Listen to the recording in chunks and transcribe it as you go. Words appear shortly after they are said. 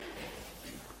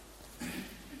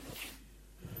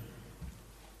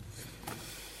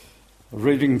A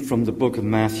reading from the book of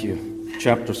Matthew,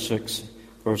 chapter 6,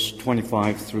 verse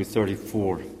 25 through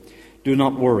 34. Do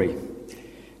not worry.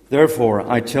 Therefore,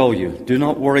 I tell you, do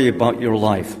not worry about your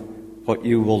life, what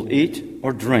you will eat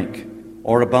or drink,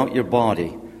 or about your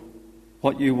body,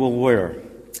 what you will wear.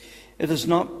 It is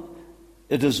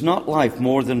not life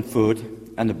more than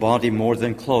food, and the body more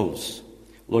than clothes.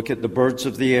 Look at the birds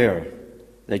of the air.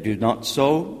 They do not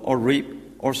sow or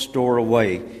reap or store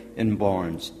away in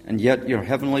barns, and yet your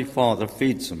heavenly Father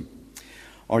feeds them.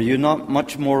 Are you not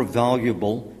much more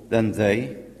valuable than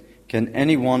they? Can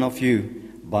any one of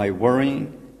you, by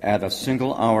worrying, add a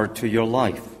single hour to your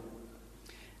life?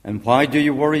 And why do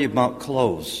you worry about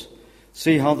clothes?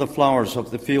 See how the flowers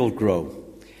of the field grow.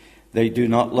 They do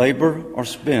not labor or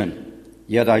spin.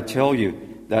 Yet I tell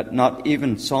you that not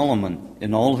even Solomon,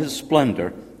 in all his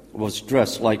splendor, was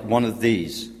dressed like one of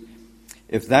these.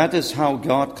 If that is how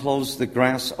God clothes the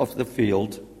grass of the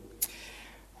field,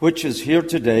 which is here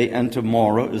today and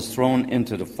tomorrow is thrown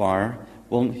into the fire,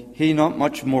 will he not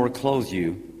much more clothe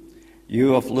you,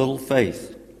 you of little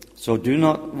faith? So do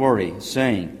not worry,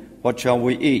 saying, what shall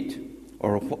we eat?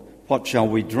 Or what shall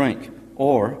we drink?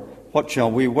 Or what shall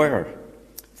we wear?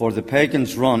 For the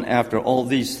pagans run after all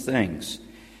these things,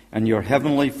 and your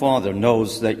heavenly Father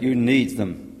knows that you need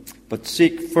them. But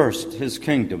seek first his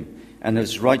kingdom and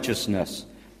his righteousness,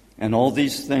 and all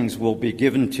these things will be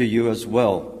given to you as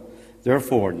well.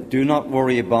 Therefore, do not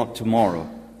worry about tomorrow,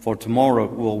 for tomorrow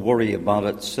will worry about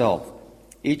itself.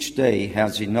 Each day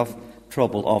has enough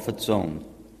trouble of its own.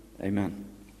 Amen.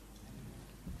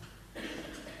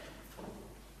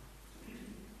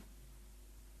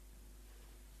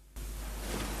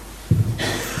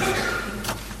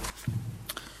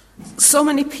 So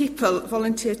many people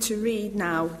volunteer to read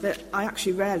now that I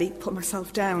actually rarely put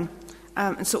myself down.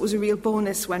 And so it was a real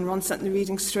bonus when Ron sent the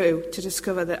readings through to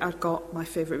discover that I'd got my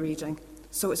favourite reading.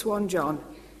 So it's 1 John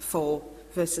 4,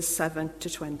 verses 7 to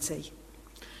 20.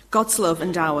 God's love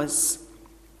and ours.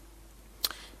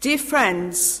 Dear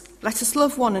friends, let us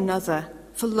love one another,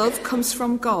 for love comes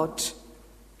from God.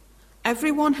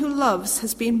 Everyone who loves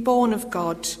has been born of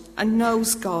God and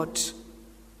knows God.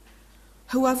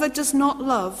 Whoever does not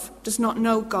love does not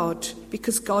know God,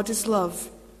 because God is love.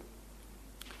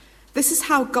 This is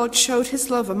how God showed his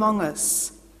love among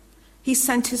us. He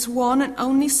sent his one and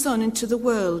only Son into the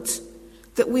world,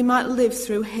 that we might live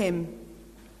through him.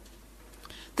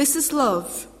 This is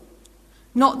love,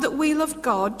 not that we loved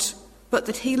God, but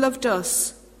that he loved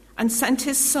us, and sent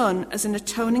his Son as an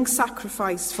atoning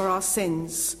sacrifice for our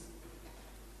sins.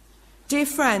 Dear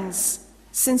friends,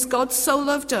 since God so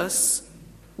loved us,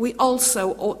 we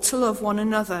also ought to love one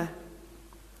another.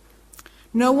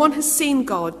 No one has seen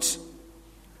God,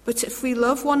 but if we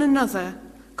love one another,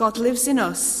 God lives in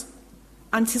us,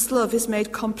 and his love is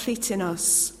made complete in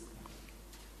us.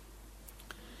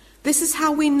 This is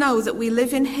how we know that we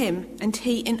live in him and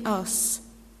he in us.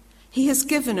 He has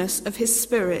given us of his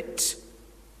Spirit.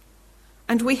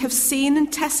 And we have seen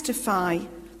and testify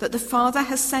that the Father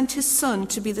has sent his Son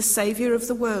to be the Saviour of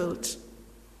the world.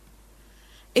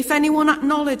 If anyone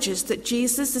acknowledges that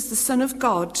Jesus is the Son of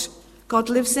God, God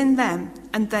lives in them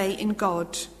and they in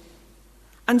God.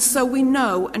 And so we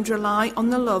know and rely on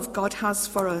the love God has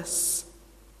for us.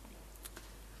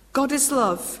 God is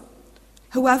love.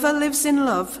 Whoever lives in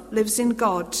love lives in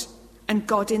God, and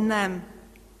God in them.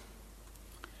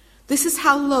 This is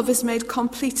how love is made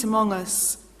complete among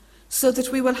us, so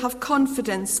that we will have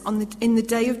confidence in the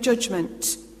day of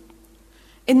judgment.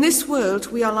 In this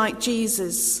world we are like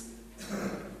Jesus.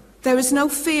 There is no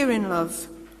fear in love,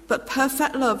 but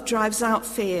perfect love drives out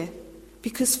fear,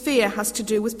 because fear has to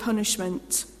do with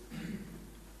punishment.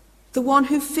 The one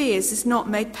who fears is not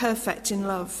made perfect in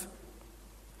love.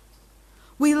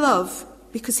 We love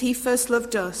because he first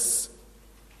loved us.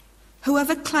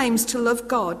 Whoever claims to love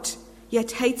God,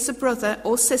 yet hates a brother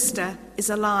or sister, is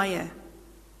a liar.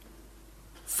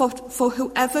 For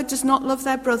whoever does not love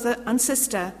their brother and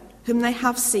sister, whom they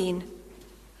have seen,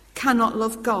 cannot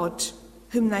love God,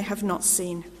 whom they have not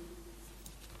seen.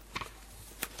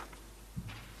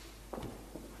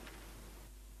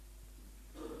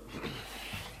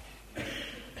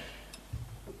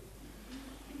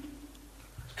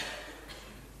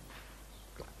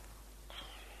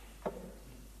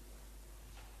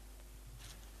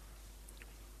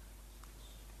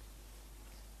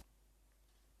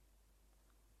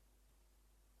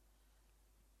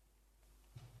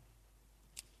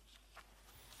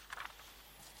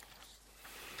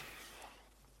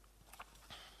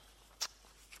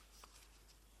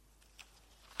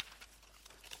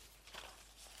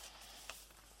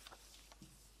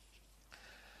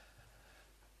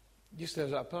 Just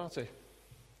was at a party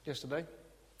yesterday,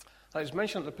 And it's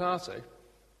mentioned at the party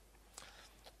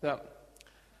that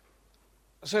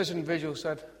a certain individual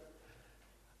said,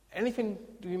 anything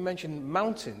do you mention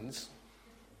mountains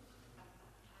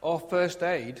or first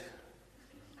aid?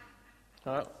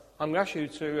 I'm going to ask you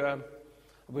to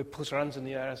we put our hands in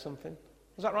the air or something.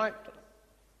 Is that right?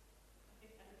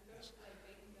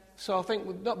 So I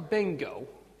think, not bingo,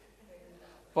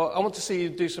 but I want to see you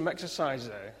do some exercise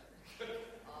there.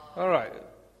 All right.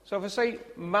 So if I say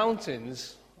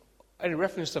mountains, any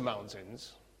reference to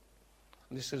mountains,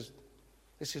 this is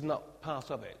not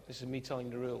part of it. This is me telling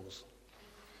you the rules.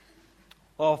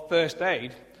 Or first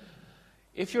aid,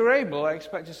 if you're able, I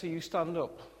expect to see you stand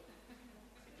up.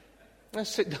 Let's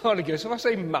sit down again. So if I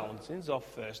say mountains or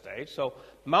first aid, so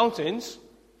mountains.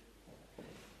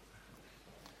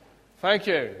 Thank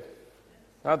you.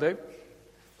 I'll do.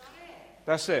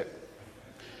 That's it.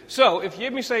 So if you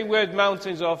hear me say word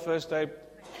mountains or first aid,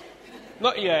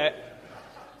 not yet,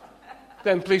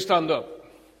 then please stand up.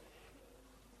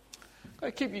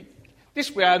 Keep you,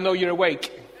 this way I know you're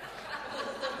awake.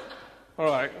 All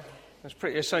right. That's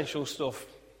pretty essential stuff.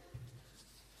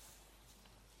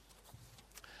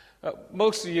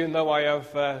 Most of you know I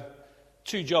have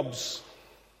 2 jobs.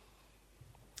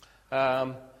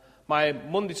 My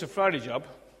Monday to Friday job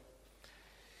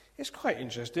is quite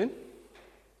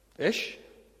interesting-ish.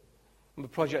 I'm a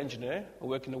project engineer. I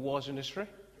work in the water industry.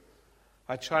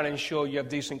 I try and ensure you have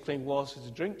decent, clean water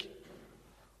to drink.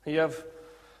 And you have a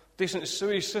decent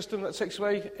sewage system that takes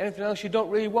away anything else you don't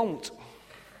really want.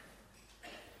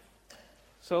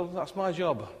 So that's my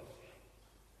job.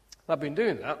 I've been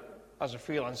doing that as a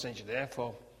freelance engineer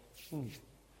for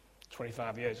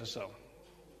 25 years or so.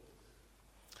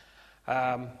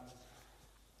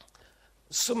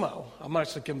 Somehow I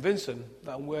managed to convince them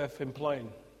that I'm worth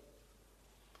employing,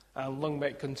 and long may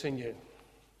it continue.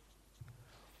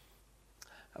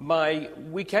 My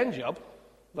weekend job,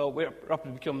 though it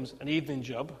rapidly becomes an evening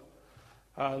job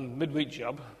and midweek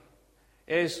job,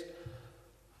 is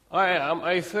I am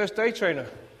a first aid trainer.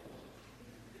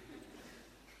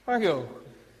 Thank you.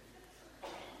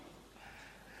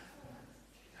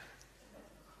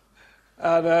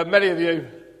 And many of you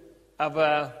have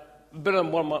been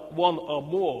on one or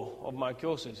more of my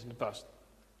courses in the past.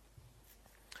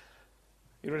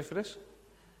 You ready for this?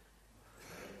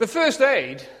 The first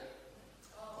aid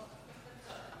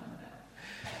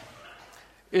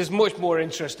is much more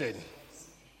interesting.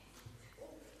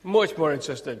 Much more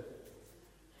interesting.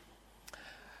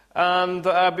 And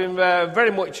I've been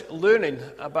very much learning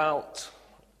about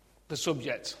the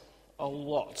subject a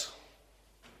lot.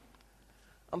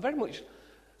 I'm very much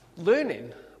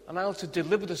learning on how to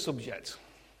deliver the subject.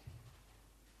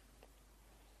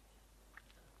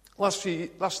 Last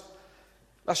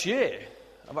year,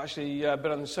 I've actually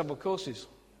been on several courses.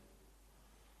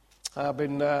 I've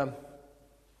been, and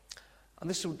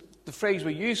this is the phrase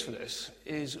we use for this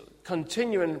is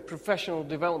continuing professional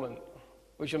development,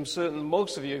 which I'm certain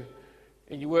most of you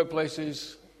in your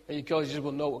workplaces and your colleges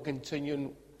will know what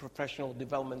continuing professional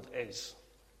development is.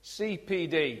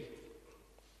 CPD.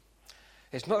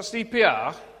 It's not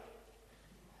CPR.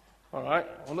 All right?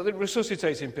 I'm not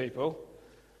resuscitating people.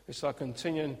 It's our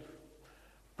continuing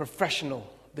professional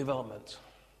development.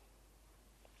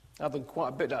 I've done quite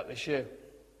a bit of that this year.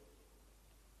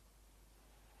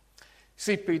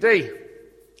 CPD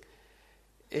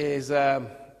is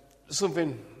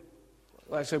something,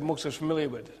 like I said, most of us are familiar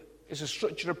with. It's a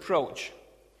structured approach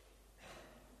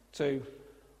to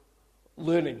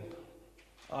learning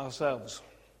ourselves.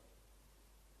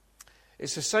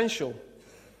 It's essential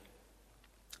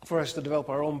for us to develop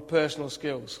our own personal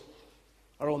skills,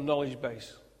 our own knowledge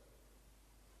base.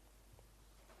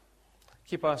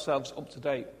 Keep ourselves up to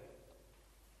date.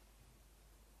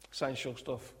 Essential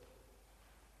stuff.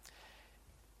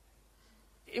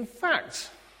 In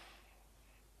fact,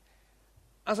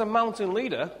 as a mountain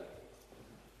leader,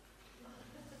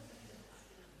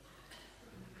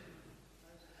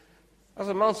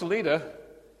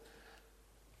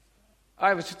 I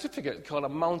have a certificate called a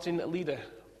mountain leader.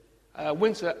 You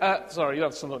have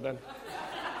to stand up then.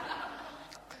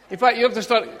 In fact, you have to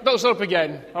don't stand up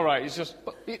again. All right, it's just,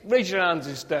 raise your hands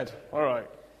instead. All right.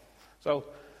 So,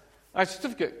 I have a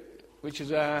certificate, which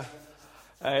is a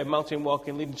mountain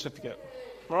walking leading certificate.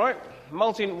 All right?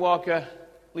 Mountain walker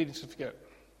leading certificate.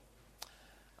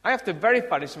 I have to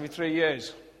verify this every 3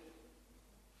 years.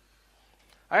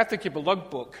 I have to keep a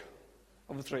logbook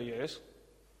over 3 years.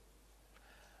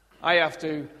 I have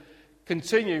to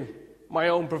continue my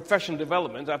own professional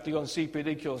development. I have to go on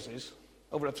CPD courses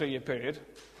over a 3-year period.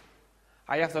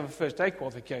 I have to have a first aid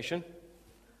qualification.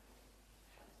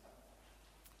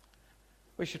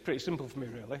 which is pretty simple for me,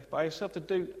 really. But I still have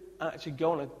to actually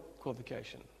go on a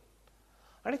qualification.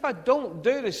 And if I don't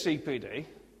do this CPD,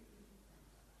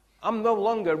 I'm no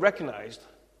longer recognised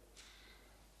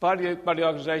by the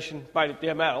organisation, by the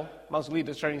ML, Mountain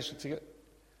Leader Training Certificate,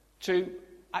 to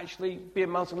actually be a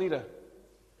mountain leader.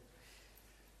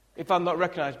 If I'm not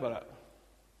recognised by that.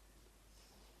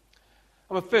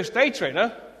 I'm a first aid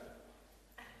trainer,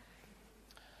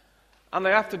 and I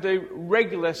have to do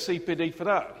regular CPD for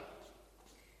that.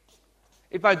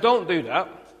 If I don't do that,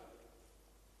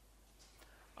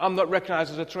 I'm not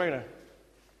recognised as a trainer.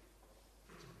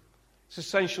 It's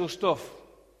essential stuff.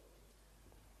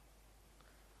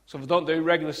 So if I don't do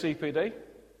regular CPD,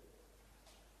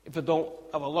 if I don't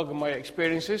have a log of my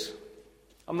experiences,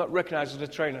 I'm not recognised as a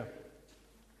trainer.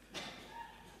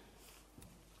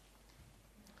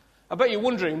 I bet you're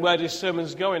wondering where this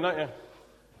sermon's going, aren't you?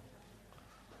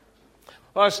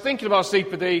 Well, I was thinking about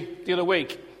CPD the other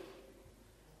week,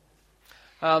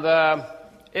 and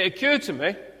it occurred to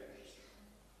me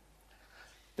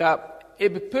that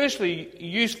it'd be personally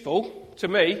useful to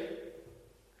me,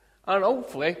 and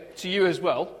hopefully to you as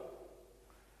well,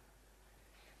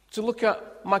 to look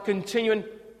at my continuing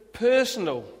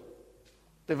personal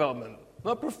development,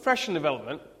 not professional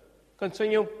development,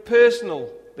 continual personal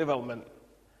development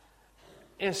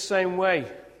in the same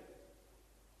way.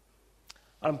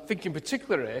 I'm thinking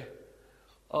particularly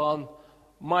on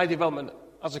my development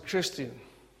as a Christian,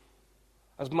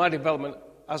 as my development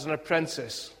as an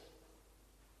apprentice.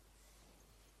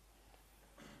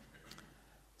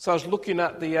 So I was looking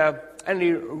at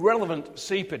any relevant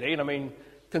CPD, and I mean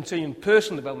continuing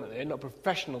personal development here, not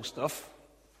professional stuff,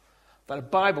 that the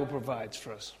Bible provides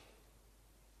for us.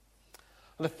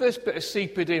 And the first bit of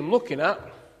CPD I'm looking at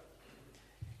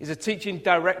is a teaching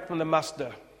direct from the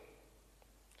Master.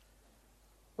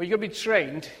 Well, you're going to be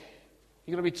trained,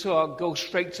 you're going to be taught, go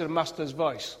straight to the Master's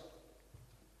voice.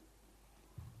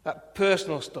 That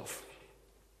personal stuff.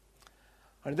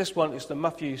 And this one is the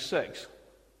Matthew 6,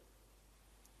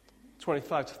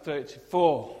 25 to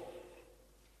 34.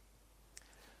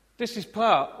 This is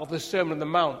part of the Sermon on the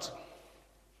Mount.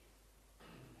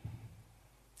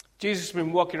 Jesus has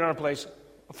been walking around a place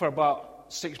for about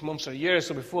 6 months or a year or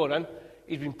so before then.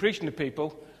 He's been preaching to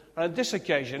people, and on this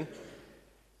occasion,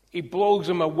 he blows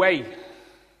them away.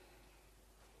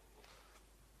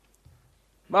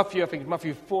 Matthew, I think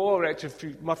Matthew 4, or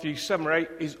Matthew 7 or 8,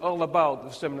 is all about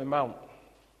the Sermon on the Mount.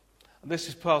 And this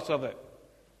is part of it.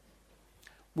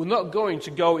 We're not going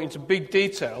to go into big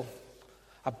detail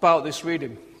about this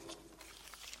reading.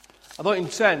 I don't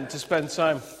intend to spend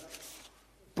time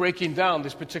breaking down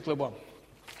this particular one.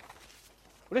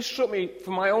 But it struck me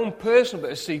from my own personal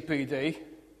bit of CPD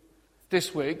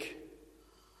this week.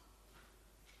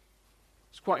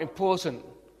 It's quite important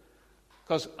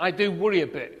because I do worry a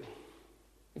bit.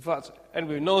 In fact,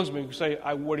 anybody who knows me can say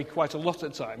I worry quite a lot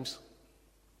at times.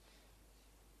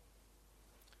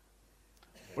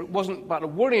 But it wasn't about the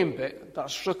worrying bit that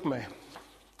struck me.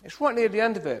 It's right near the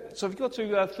end of it. So if you go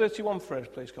to 31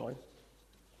 first, please, Colin.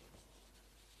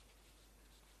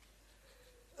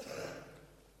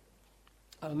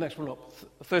 And the next one up,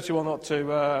 31 up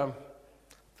to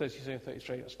 32 and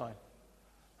 33, that's fine.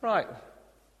 Right.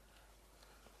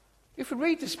 If we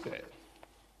read this bit,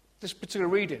 this particular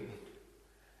reading,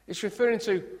 it's referring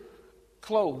to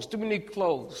clothes. Do we need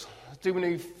clothes? Do we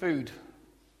need food?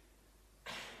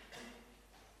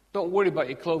 Don't worry about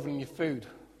your clothing and your food.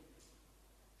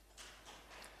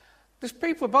 There's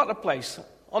people about the place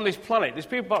on this planet, there's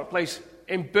people about the place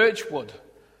in Birchwood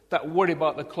that worry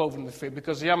about the clothing and the food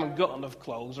because they haven't got enough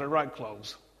clothes or the right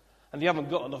clothes, and they haven't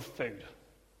got enough food.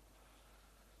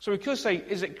 So we could say,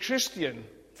 is it Christian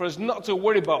for us not to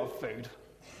worry about food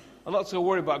and not to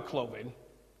worry about clothing?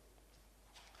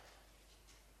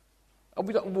 Are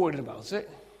we not worried about it?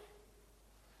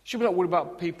 Should we not worry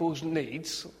about people's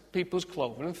needs, people's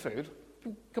clothing and food?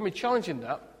 Can we challenge in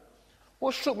that?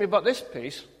 What struck me about this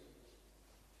piece,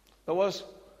 that was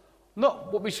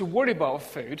not what we should worry about with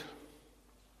food,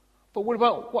 but worry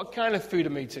about what kind of food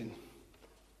I'm eating.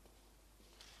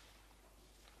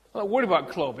 Not worry about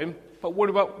clothing, but worry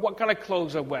about what kind of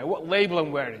clothes I wear, what label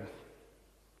I'm wearing.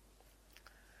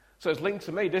 So it's linked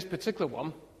to me, this particular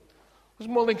one, was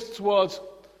more linked towards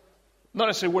not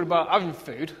necessarily worry about having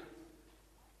food,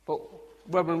 but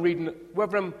whether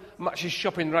I'm actually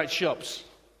shopping the right shops.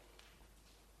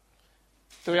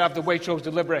 Do we have the Waitrose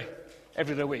delivery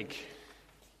every other week?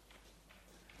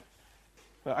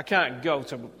 Well, I can't go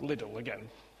to Lidl again.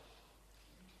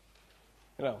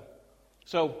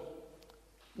 So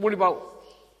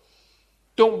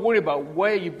don't worry about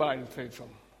where you're buying food from.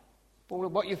 But worry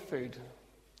about your food.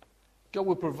 God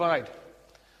will provide.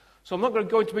 So I'm not going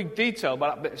to go into big detail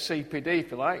about that bit of CPD,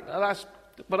 if you like.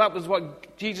 But that was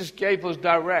what Jesus gave us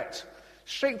direct,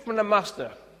 straight from the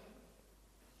Master.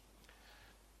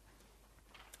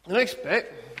 The next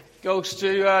bit goes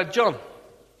to John.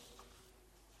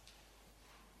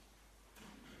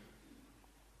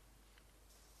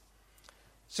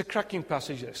 It's a cracking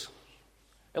passage, this.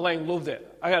 Elaine loved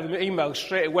it. I had an email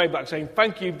straight away back saying,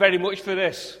 "Thank you very much for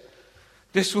this.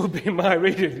 This will be my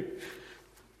reading."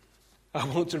 I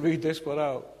want to read this one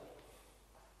out.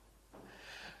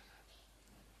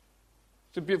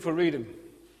 It's a beautiful reading.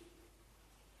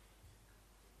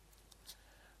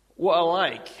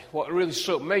 What really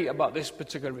struck me about this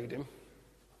particular reading,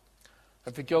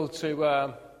 if we go to,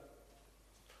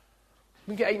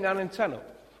 we can get 8, 9, and 10 up.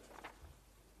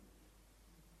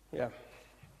 Yeah.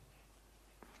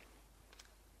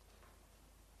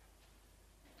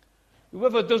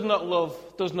 Whoever does not love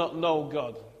does not know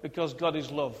God, because God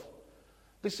is love.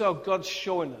 This is how God's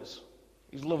showing us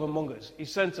His love among us. He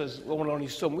sent us one and only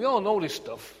Son. We all know this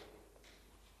stuff.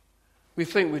 We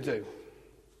think we do.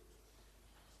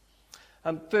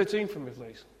 And 13 for me,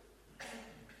 please.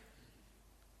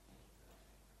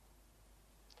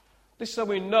 This is how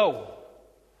we know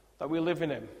that we live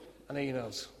in Him and He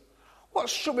knows. What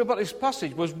struck me about this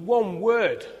passage was one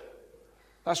word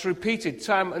that's repeated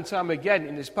time and time again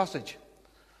in this passage.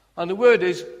 And the word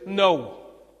is know.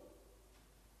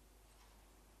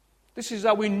 This is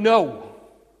how we know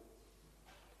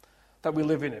that we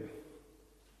live in Him.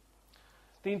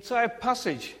 The entire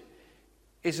passage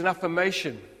is an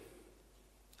affirmation.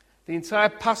 The entire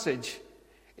passage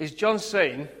is John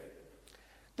saying,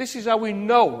 this is how we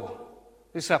know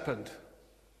this happened.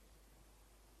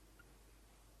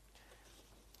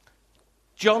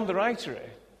 John the writer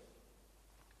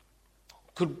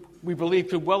could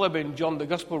well have been John the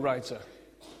gospel writer.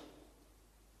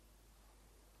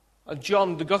 And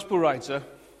John the gospel writer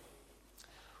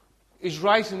is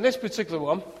writing this particular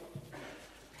one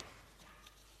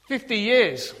 50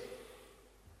 years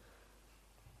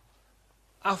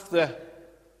after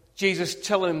Jesus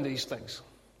telling him these things.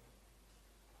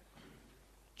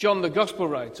 John the gospel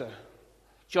writer,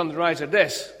 John the writer of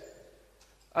this,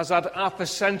 has had half a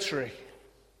century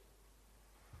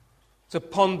to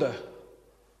ponder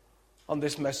on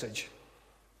this message.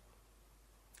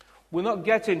 We're not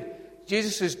getting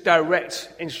Jesus'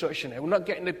 direct instruction here. We're not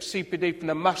getting the CPD from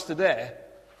the Master there.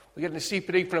 We're getting the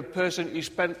CPD from a person who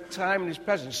spent time in His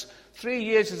presence, 3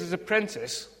 years as His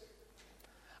apprentice,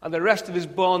 and the rest of His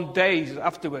born days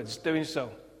afterwards doing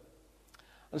so.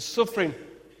 And suffering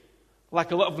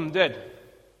like a lot of them did.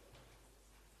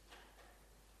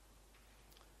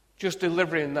 Just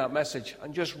delivering that message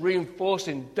and just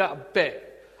reinforcing that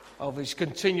bit of His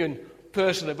continuing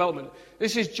personal development.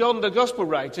 This is John the gospel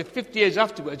writer, 50 years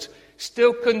afterwards,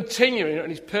 still continuing on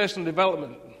his personal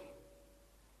development.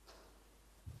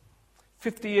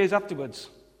 50 years afterwards.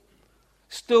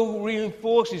 Still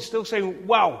reinforcing, still saying,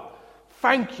 wow,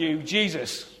 thank you,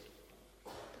 Jesus.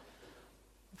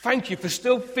 Thank you for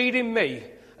still feeding me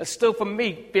and still for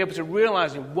me to be able to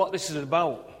realize what this is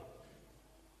about.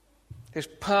 This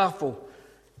powerful,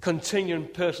 continuing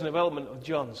personal development of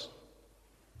John's.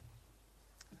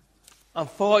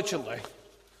 Unfortunately,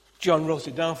 John wrote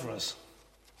it down for us.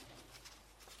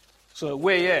 So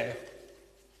we're here,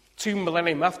 2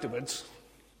 millennium afterwards,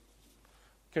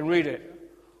 can read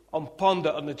it and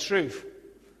ponder on the truth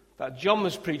that John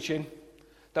was preaching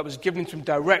that was given to him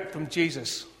direct from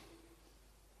Jesus.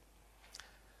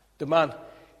 The man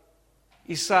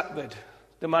he sat with,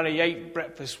 the man he ate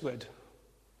breakfast with,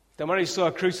 the man he saw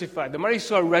crucified, the man he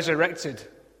saw resurrected,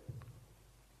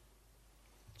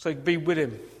 so he could be with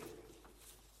him.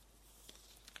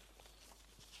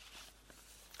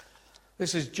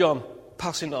 This is John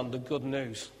passing on the good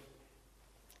news.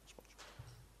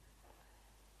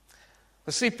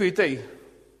 The CPD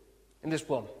in this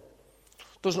one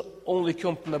doesn't only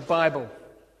come from the Bible.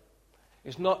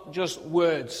 It's not just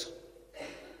words.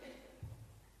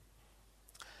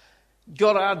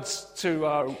 God adds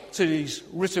to these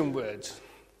written words,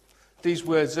 these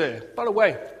words there. By the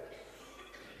way,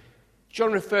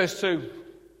 John refers to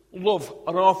love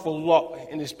an awful lot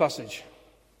in this passage.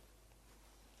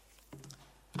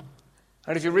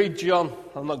 And if you read John,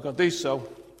 I'm not going to do so,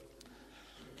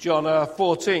 John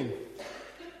 14,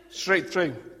 straight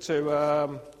through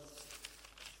to,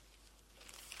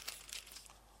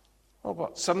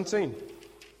 about 17.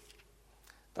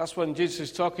 That's when Jesus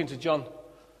is talking to John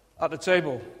at the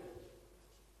table.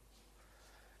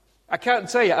 I can't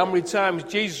tell you how many times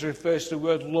Jesus refers to the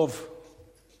word love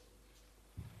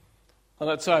at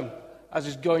that time, as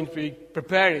he's going to be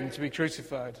preparing to be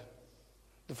crucified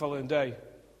the following day.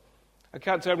 I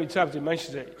can't tell how many times he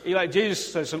mentions it.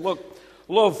 Jesus says, look,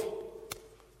 love,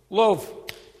 love,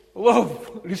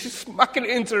 love. He's just smacking it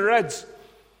into their heads.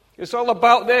 It's all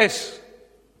about this.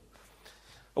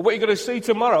 And what you're going to see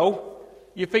tomorrow,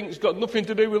 you think it's got nothing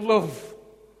to do with love.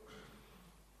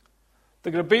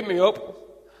 They're going to beat me up,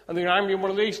 and they're going to hang me in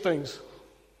one of these things.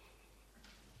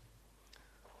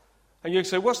 And you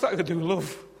say, what's that going to do with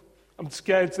love? I'm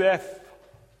scared to death.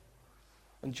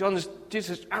 And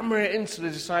Jesus hammering it into the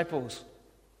disciples.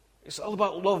 It's all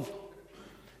about love.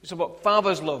 It's about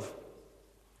Father's love.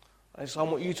 And it's I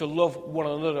want you to love one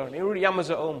another. And he really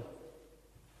hammers it home.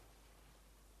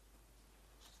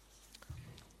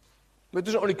 But it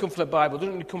doesn't only come from the Bible. It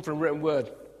doesn't only come from a written word.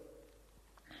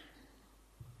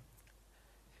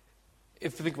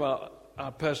 If you think about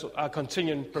our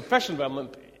continuing professional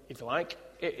development, if you like,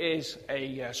 it is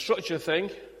a structured thing.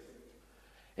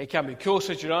 It can be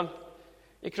courses you're on.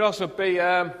 It can also be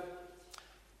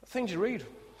things you read.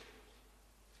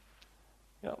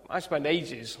 You know, I spend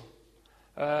ages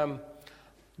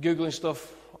Googling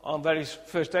stuff on various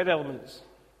first aid elements.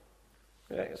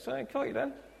 Yeah, so I caught you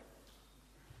then.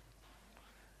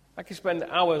 I can spend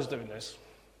hours doing this.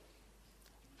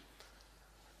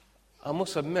 I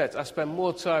must admit, I spend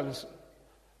more time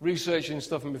researching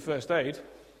stuff in my first aid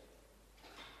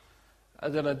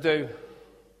than I do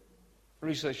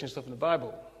researching stuff in the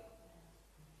Bible.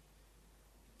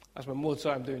 I spend more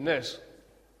time doing this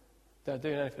than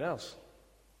doing anything else.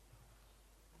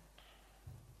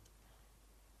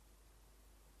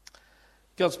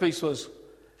 God speaks to us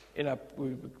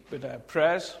with our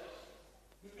prayers,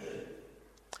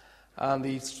 and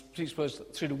He speaks to us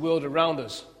through the world around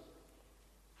us.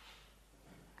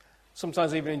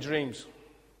 Sometimes even in dreams.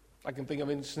 I can think of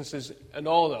instances in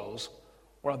all those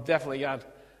where I've definitely had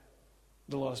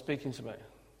the Lord speaking to me,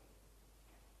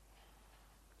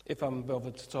 if I'm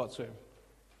bothered to talk to Him.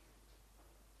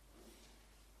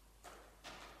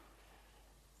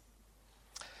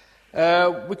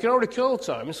 We can all recall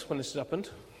times when this has happened.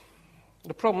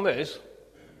 The problem is,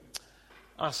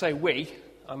 I say we,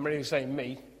 I'm really saying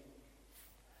me,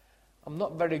 I'm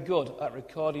not very good at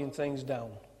recording things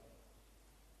down.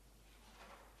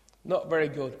 Not very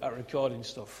good at recording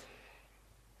stuff.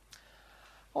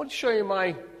 I want to show you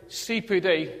my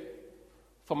CPD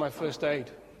for my first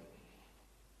aid.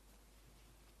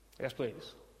 Yes,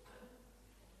 please.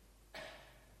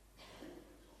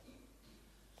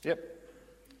 Yep.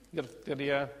 You got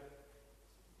the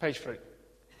page for it.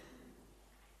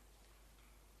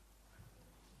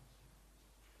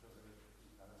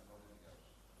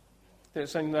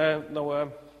 There's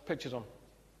no pictures on.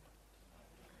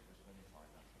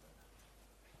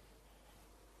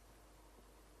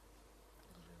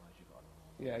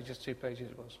 Yeah, just 2 pages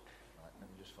it was. Right, let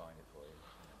me just find it for you.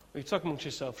 Well, you talk amongst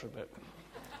yourself for a bit.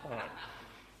 All right.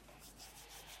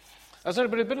 Has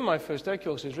anybody been in my first aid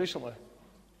courses recently?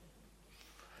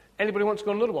 Anybody want to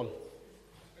go on another one?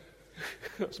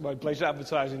 That's my place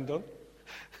advertising done.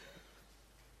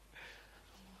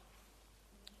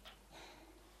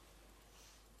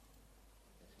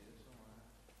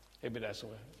 It'll be there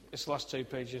somewhere. It's the last 2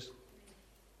 pages. Is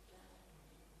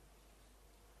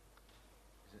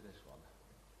it this one?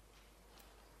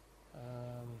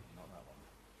 Not that one.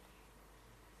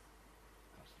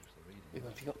 That's just the reading.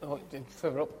 If you got,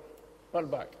 further up, right at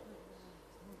the back.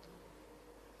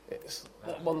 It's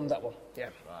that one, that one. Yeah.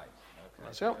 Right, okay.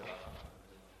 That's it.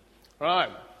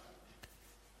 Right.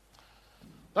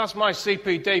 That's my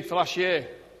CPD for last year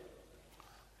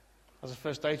as a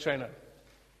first aid trainer.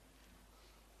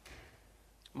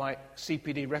 My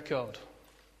CPD record.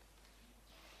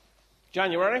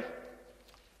 January,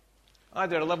 I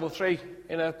did a level 3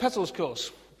 in a Petals course,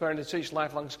 preparing to teach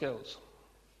lifelong skills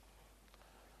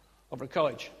over at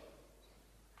college.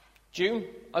 June,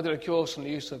 I did a course on the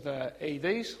use of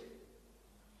AEDs.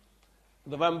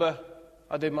 November,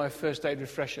 I did my first aid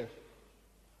refresher.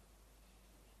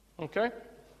 Okay?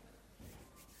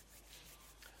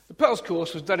 The Petals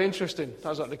course was dead interesting. I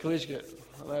was at the collegiate,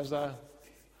 and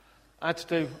I had to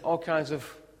do all kinds of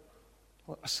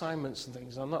assignments and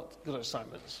things. I'm not good at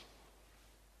assignments.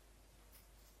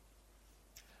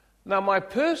 Now, my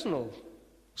personal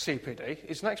CPD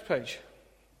is next page.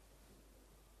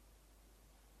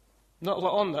 Not a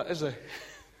lot on that, is there?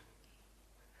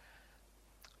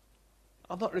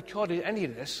 I've not recorded any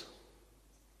of this.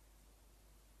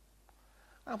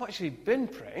 I've actually been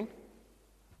praying.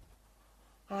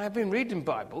 And I've been reading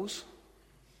Bibles.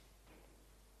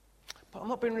 But I've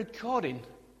not been recording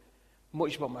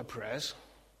much about my prayers.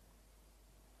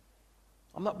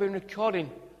 I've not been recording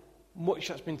much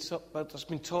that's been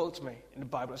taught to me in the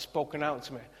Bible, that's spoken out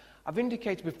to me. I've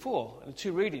indicated before in the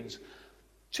 2 readings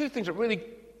two things that really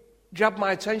grabbed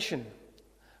my attention.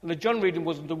 And the John reading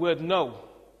was the word no,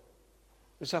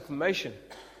 this affirmation.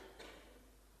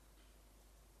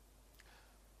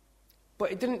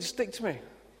 But it didn't stick to me.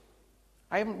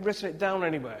 I haven't written it down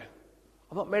anywhere.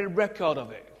 I've not made a record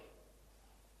of it.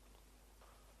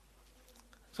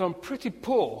 So I'm pretty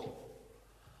poor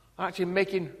at actually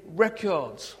making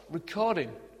records,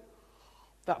 recording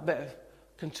that bit of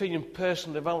continuing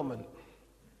personal development.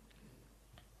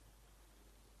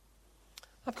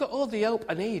 I've got all the help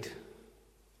I need.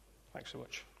 Thanks so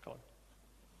much, Colin.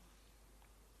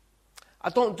 I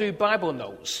don't do Bible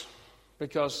notes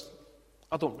because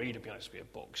I don't read, to be honest with you,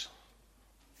 books.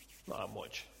 Not that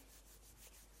much.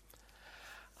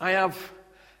 I have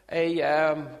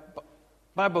a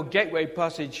Bible Gateway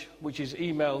passage which is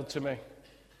emailed to me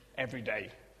every day.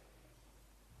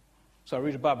 So I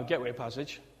read a Bible Gateway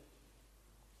passage,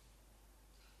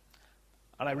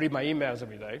 and I read my emails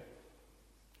every day.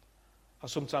 I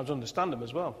sometimes understand them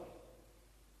as well.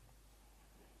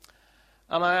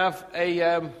 And I have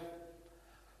a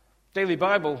daily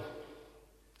Bible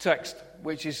text,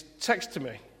 which is text to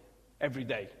me every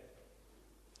day.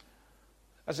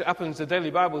 As it happens, the daily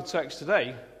Bible text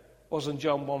today was in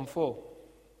John 1:4.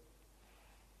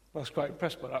 I was quite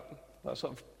impressed by that. That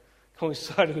sort of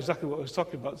coincided with exactly what I was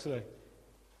talking about today.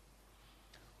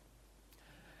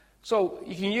 So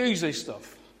you can use this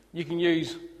stuff. You can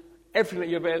use everything at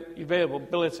your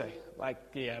availability, like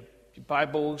your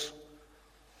Bibles,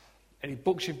 any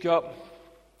books you've got,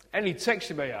 any text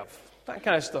you may have, that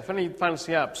kind of stuff, any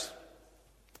fancy apps.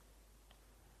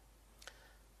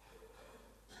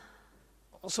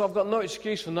 So I've got no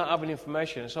excuse for not having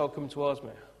information. It's all coming towards me.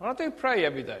 And I do pray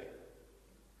every day.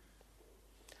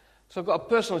 So I've got a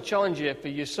personal challenge here for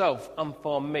yourself and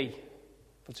for me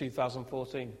for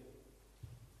 2014.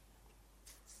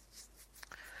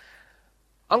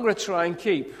 I'm going to try and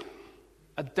keep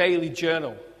a daily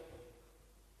journal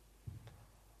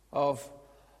of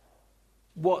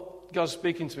what God's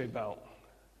speaking to me about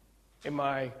in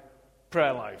my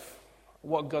prayer life,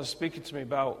 what God's speaking to me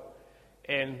about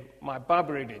in my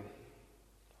Bible reading,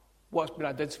 what's been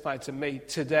identified to me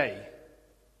today.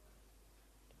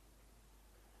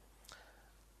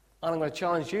 And I'm going to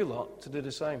challenge you lot to do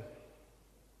the same.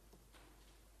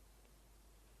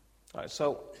 All right,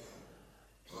 so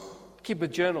keep a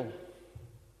journal.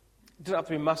 It doesn't have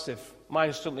to be massive.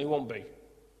 Mine certainly won't be.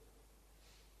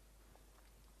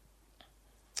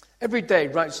 Every day,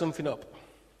 write something up.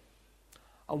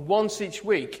 And once each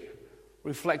week,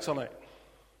 reflect on it.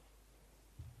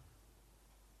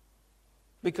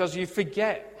 Because you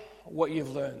forget what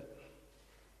you've learned.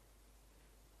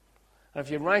 And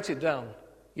if you write it down,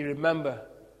 you remember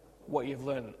what you've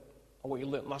learned, or what you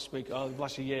learned last week or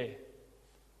last year.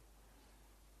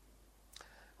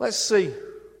 Let's see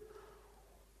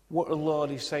what the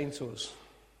Lord is saying to us.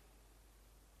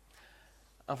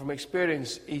 And from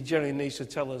experience, He generally needs to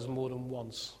tell us more than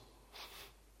once.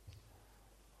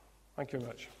 Thank you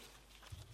very much.